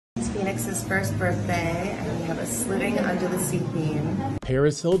It's Phoenix's first birthday, and we have a Living Under the Sea theme.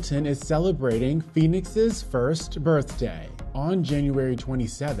 Paris Hilton is celebrating Phoenix's first birthday. On January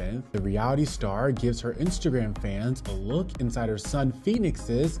 27th, the reality star gives her Instagram fans a look inside her son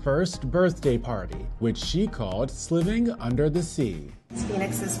Phoenix's first birthday party, which she called Living Under the Sea. It's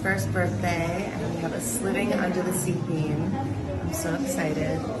Phoenix's first birthday, and we have a Living Under the Sea theme. I'm so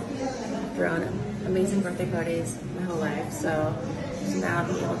excited. I've thrown amazing birthday parties my whole life, so to now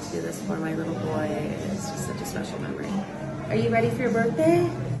be able to do this for my little boy is just such a special memory. Are you ready for your birthday?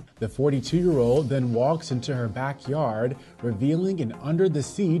 The 42-year-old then walks into her backyard, revealing an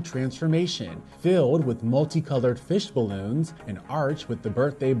under-the-sea transformation filled with multicolored fish balloons, an arch with the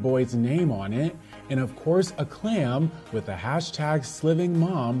birthday boy's name on it, and of course a clam with the hashtag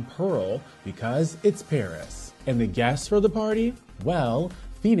 #SlivingMom Pearl because it's Paris. And the guests for the party? Well,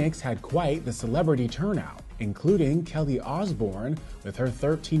 Phoenix had quite the celebrity turnout, including Kelly Osbourne with her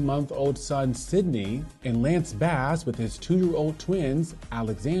 13-month-old son Sydney, and Lance Bass with his 2-year-old twins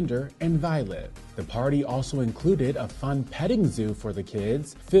Alexander and Violet. The party also included a fun petting zoo for the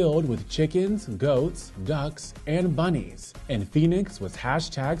kids, filled with chickens, goats, ducks, and bunnies. And Phoenix was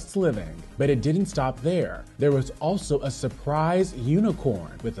hashtag #Sliving. But it didn't stop there. There was also a surprise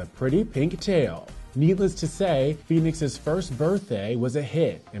unicorn with a pretty pink tail. Needless to say, Phoenix's first birthday was a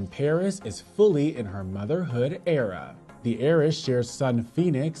hit, and Paris is fully in her motherhood era. The heiress shares son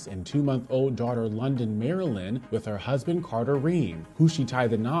Phoenix and 2-month-old daughter London Marilyn with her husband Carter Ream, who she tied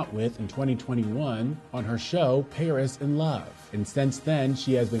the knot with in 2021 on her show Paris in Love. And since then,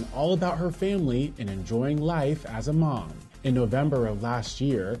 she has been all about her family and enjoying life as a mom. In November of last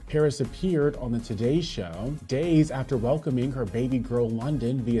year, Paris appeared on the Today Show days after welcoming her baby girl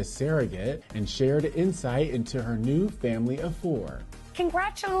London via surrogate and shared insight into her new family of 4.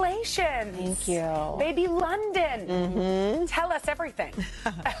 Congratulations. Thank you. Baby London. Tell us everything.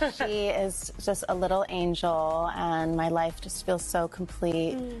 She is just a little angel, and my life just feels so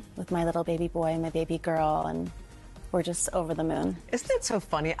complete with my little baby boy and my baby girl, and we're just over the moon. Isn't it so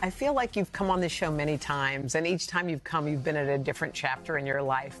funny? I feel like you've come on this show many times, and each time you've come, you've been at a different chapter in your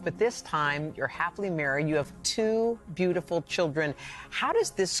life. But this time, you're happily married. You have 2 beautiful children. How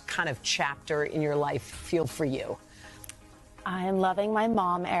does this kind of chapter in your life feel for you? I'm loving my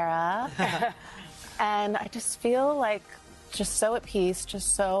mom era, and I just feel like just so at peace,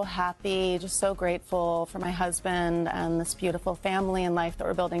 just so happy, just so grateful for my husband and this beautiful family and life that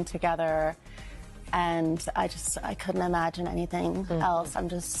we're building together. And I couldn't imagine anything else. I'm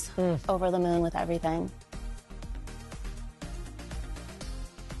just over the moon with everything.